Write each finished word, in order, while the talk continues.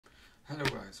Hello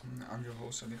guys, I'm your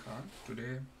host Ali Khan.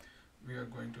 Today we are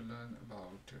going to learn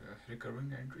about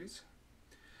recurring entries.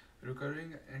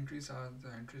 Recurring entries are the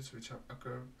entries which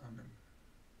occur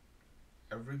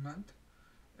every month,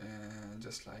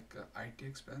 just like IT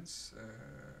expense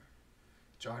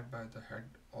charged by the head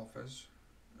office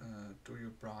to your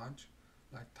branch,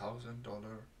 like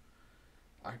 $1,000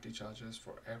 IT charges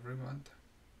for every month.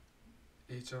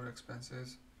 HR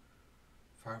expenses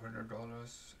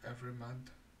 $500 every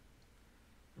month.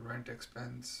 Rent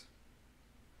expense,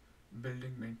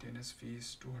 building maintenance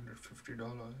fees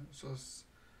 $250. So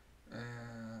uh,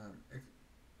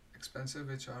 expenses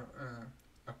which are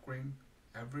occurring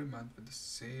every month with the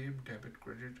same debit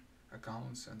credit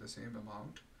accounts and the same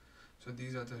amount. So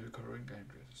these are the recurring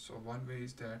entries. So one way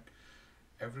is that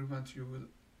every month you will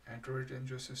enter it in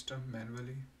your system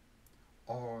manually,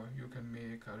 or you can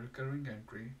make a recurring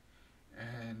entry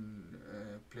and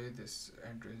play this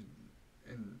entry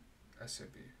in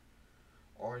SAP,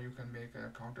 or you can make an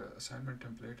account assignment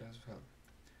template as well.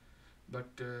 But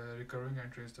recurring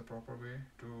entry is the proper way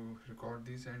to record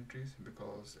these entries,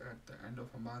 because at the end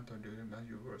of a month or during a month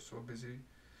you were so busy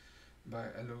by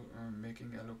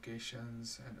making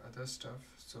allocations and other stuff.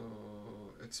 So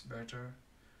it's better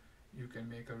you can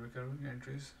make a recurring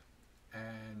entries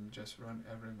and just run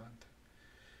every month.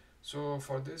 So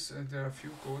for this there are a few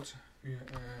codes we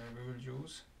will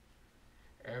use.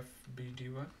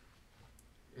 FBD1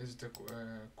 is the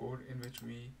code in which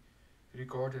we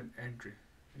record an entry.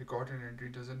 Record an entry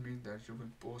doesn't mean that you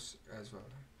will post as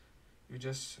well. You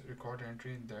just record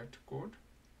entry in that code.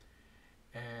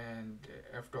 And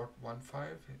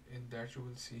F.15, in that you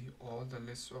will see all the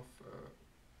lists of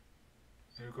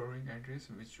recurring entries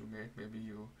which you made. Maybe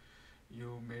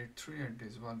you made three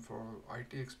entries: one for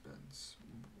IT expense,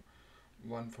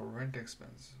 one for rent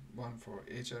expense, one for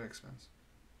HR expense.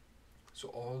 So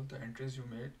all the entries you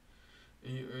made,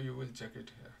 you will check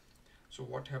it here. So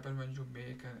what happens when you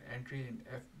make an entry in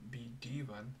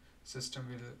FBD1, system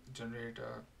will generate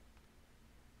a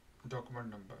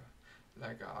document number,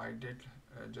 like I did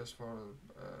just for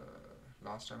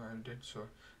last time I did. So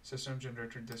system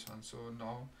generated this one. So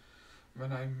now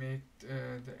when I make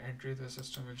the entry, the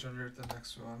system will generate the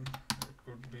next one. It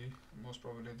could be most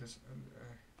probably this,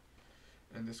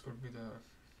 and this could be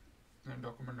the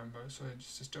document number. So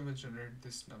system will generate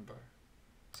this number,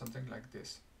 something like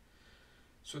this.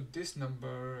 So this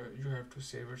number you have to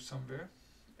save it somewhere,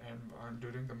 and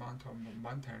during the month or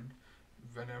month end,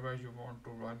 whenever you want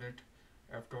to run it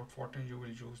F.14, you will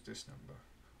use this number.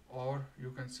 Or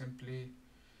you can simply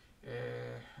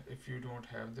if you don't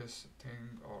have this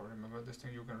thing or remember this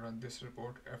thing, you can run this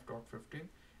report F.15.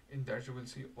 In that you will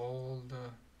see all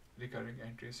the recurring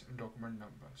entries in document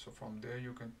number. So from there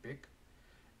you can pick,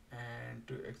 and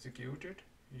to execute it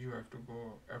you have to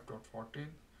go F.14,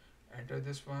 enter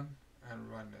this one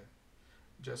and run it.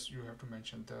 Just you have to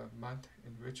mention the month,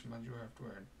 in which month you have to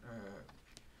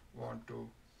want to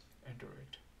enter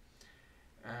it.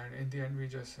 And in the end we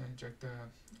just check the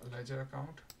ledger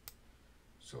account.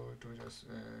 So to just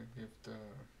give the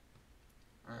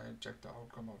check the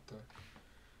outcome of the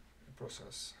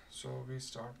process. So we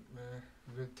start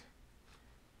with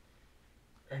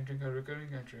entering a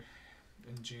recurring entry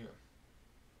in GL.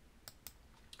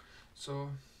 So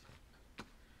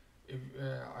if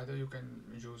either you can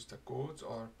use the codes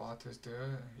or path is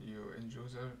there. You in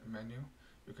user menu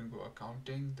you can go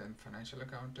accounting, then financial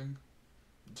accounting,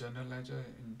 general ledger.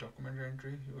 In document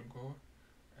entry you will go,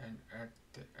 and at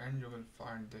the end you will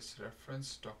find this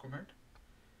reference document.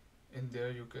 In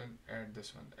there you can add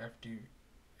this one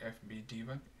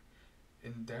FBD1.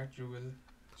 In that you will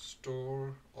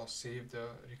store or save the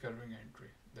recurring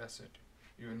entry. That's it.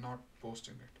 You are not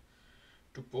posting it.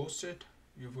 To post it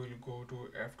you will go to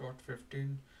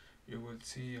F.15. You will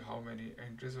see how many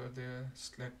entries are there.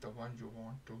 Select the one you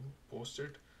want to post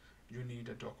it. You need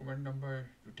a document number.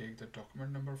 You take the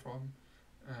document number from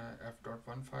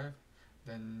F.15.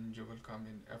 Then you will come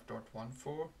in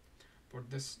F.14. Put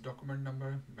this document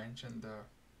number, mention the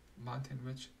month in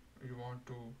which you want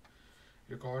to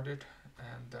record it,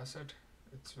 and that's it.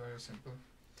 It's very simple.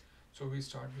 So we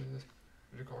start with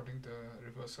recording the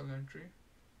reversal entry.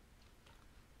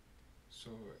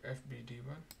 So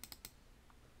FBD1,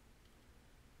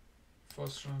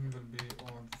 first run will be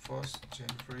on 1st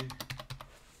January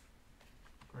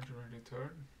 2023,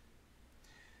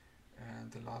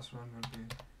 and the last one will be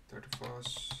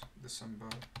 31st December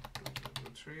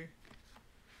 2023.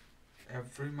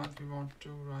 Every month we want to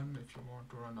run. If you want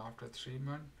to run after 3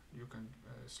 months, you can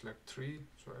select 3.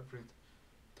 So every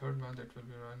third month it will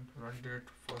be run date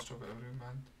 1st of every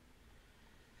month.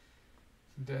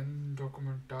 Then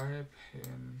document type,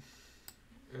 in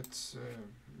it's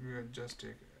you just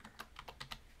take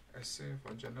SA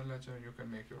for general ledger, you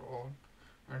can make your own,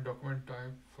 and document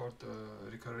type for the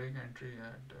recurring entry,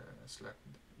 and select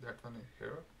that one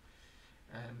here.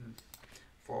 And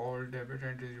for all debit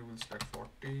entries you will select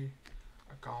 40.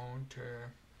 Account,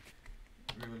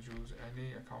 we will use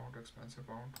any account, expense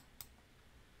account.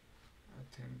 I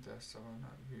think that's the one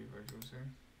we were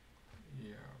using.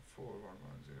 Yeah,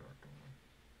 411021.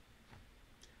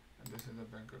 And this is the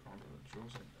bank account we will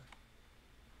use in that.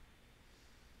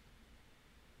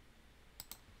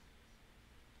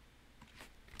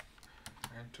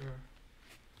 Enter.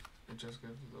 It just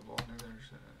gives the warning that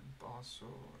it's pass. So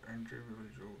entry we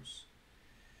will use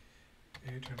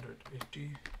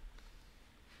 880.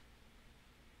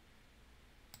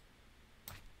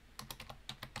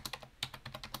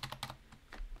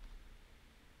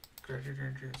 Credit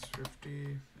entry is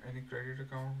 50. Any credit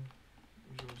account,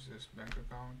 use this bank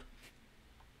account.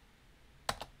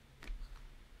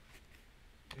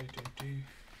 880.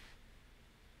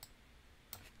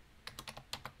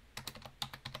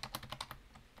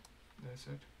 That's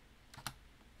it.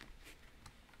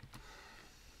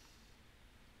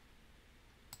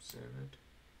 Save it.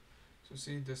 So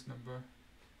see this number,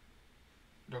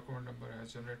 document number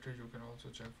has generated. You can also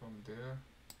check from there.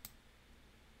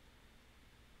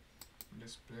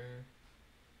 Display.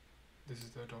 This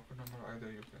is the document number.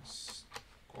 Either you can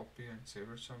copy and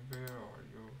save it somewhere, or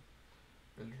you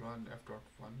will run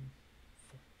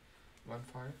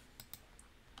F.15.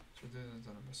 So this is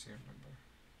the number, same number.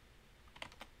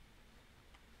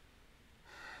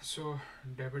 So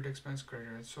debit, expense,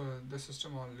 credit. So the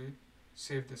system only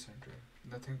save this entry,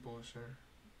 nothing posted,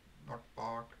 not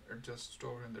parked, it just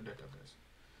stored in the database.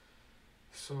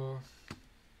 So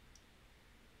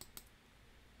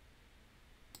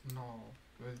now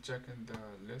we'll check in the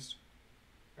list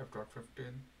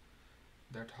F.15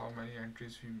 that how many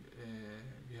entries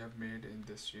we have made in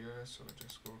this year. So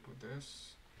just go to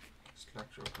this,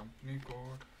 select your company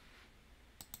code,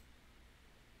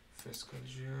 fiscal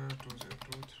year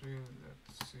 2023.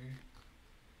 Let's see.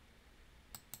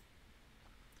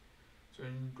 So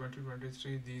in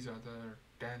 2023, these are the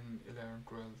 10, 11,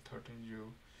 12, 13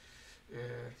 you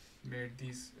made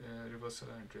these reversal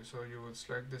entries. So you will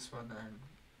select this one and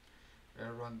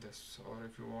run this, or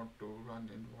if you want to run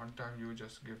in one time, you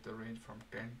just give the range from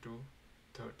 10 to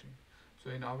 13. So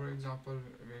in our example,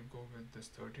 we go with this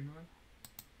 13 one.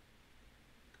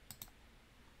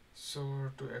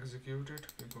 So to execute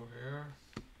it, we go here,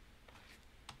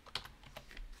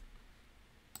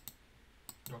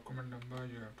 document number,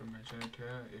 you have to mention it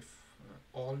here. If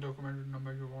all document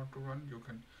number you want to run, you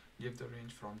can give the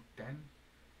range from 10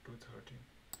 to 13.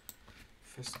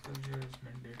 Fiscal year is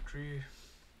mandatory.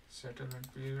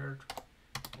 Settlement period,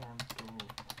 want to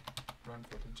run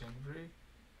for the January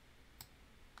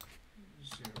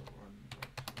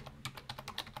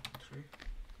 01.01.03,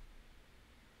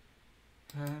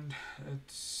 and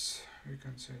it's, we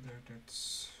can say that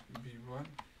it's B1.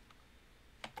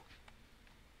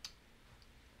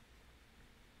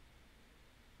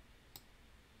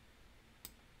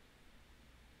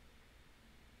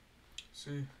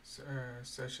 See,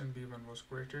 session B1 was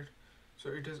created, so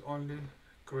it is only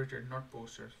created, not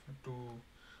posted. To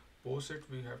post it,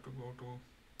 we have to go to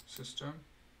system,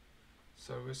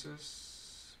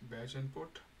 services, badge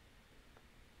input,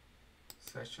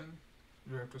 session.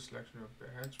 You have to select your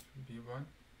badge B1,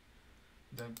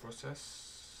 then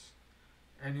process.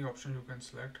 Any option you can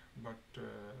select, but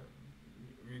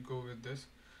we go with this.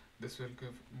 This will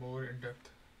give more in-depth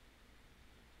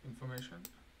information.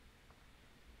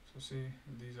 So see,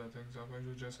 these are the examples.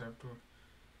 You just have to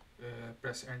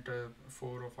press enter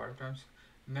 4 or 5 times.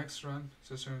 Next run,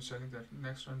 system is telling that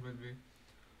next run will be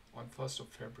on 1st of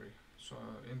February. So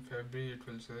in February it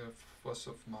will say 1st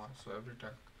of March. So every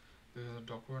time there is a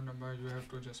document number, you have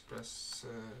to just press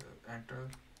enter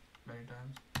many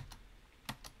times.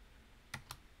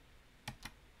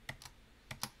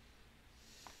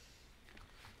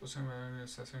 So some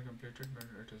session completed when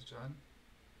it is done.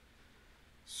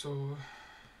 So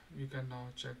you can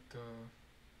now check the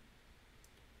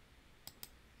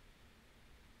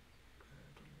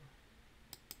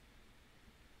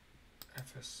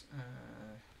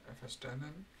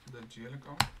FS10N, the GL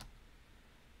account,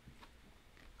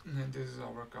 and this is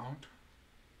our account.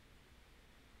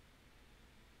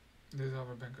 This is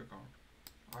our bank account,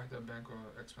 either bank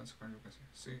or expense account. You can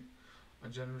see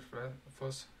on January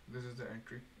 1st, this is the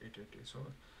entry 880.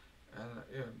 So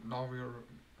yeah, now we will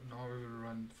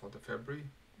run for the February.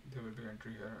 There will be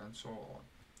entry here and so on.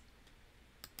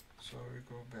 So we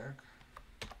go back,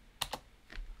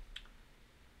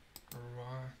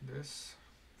 this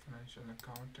financial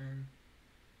accounting,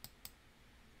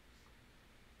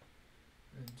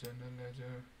 general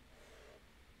ledger,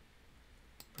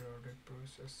 periodic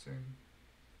processing,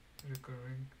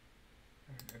 recurring,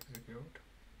 and execute.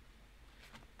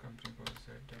 Company code is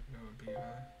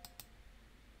WBI.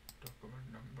 Document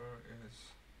number is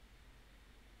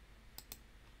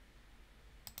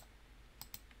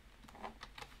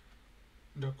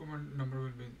will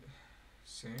be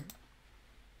same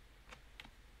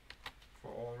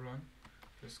for all run.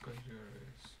 Fiscal year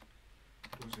is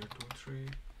 2023.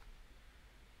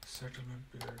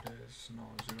 Settlement period is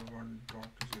now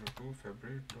 01.02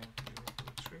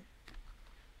 February.023.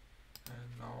 And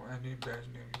now any badge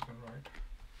name you can write.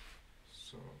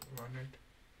 So run it.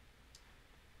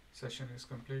 Session is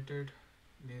completed,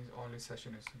 means only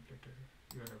session is completed.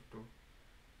 You have to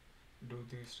do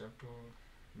this step to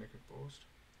make it post.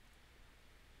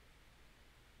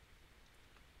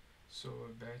 So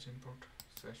batch input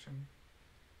session,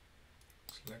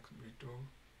 select B2,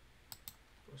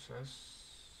 process.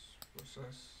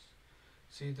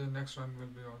 See, the next one will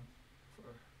be on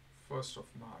 1st of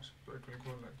March, so it will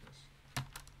go like this.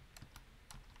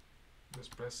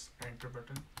 Just press enter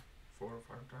button 4 or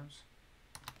 5 times.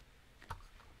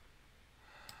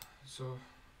 So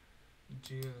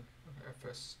GL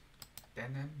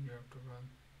FS10N you have to run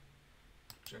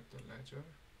to check the ledger.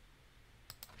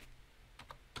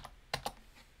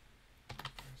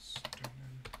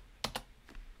 FS10N.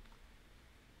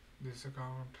 This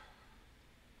account,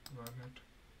 run it.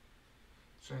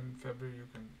 So in February you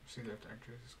can see that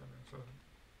entries is coming. So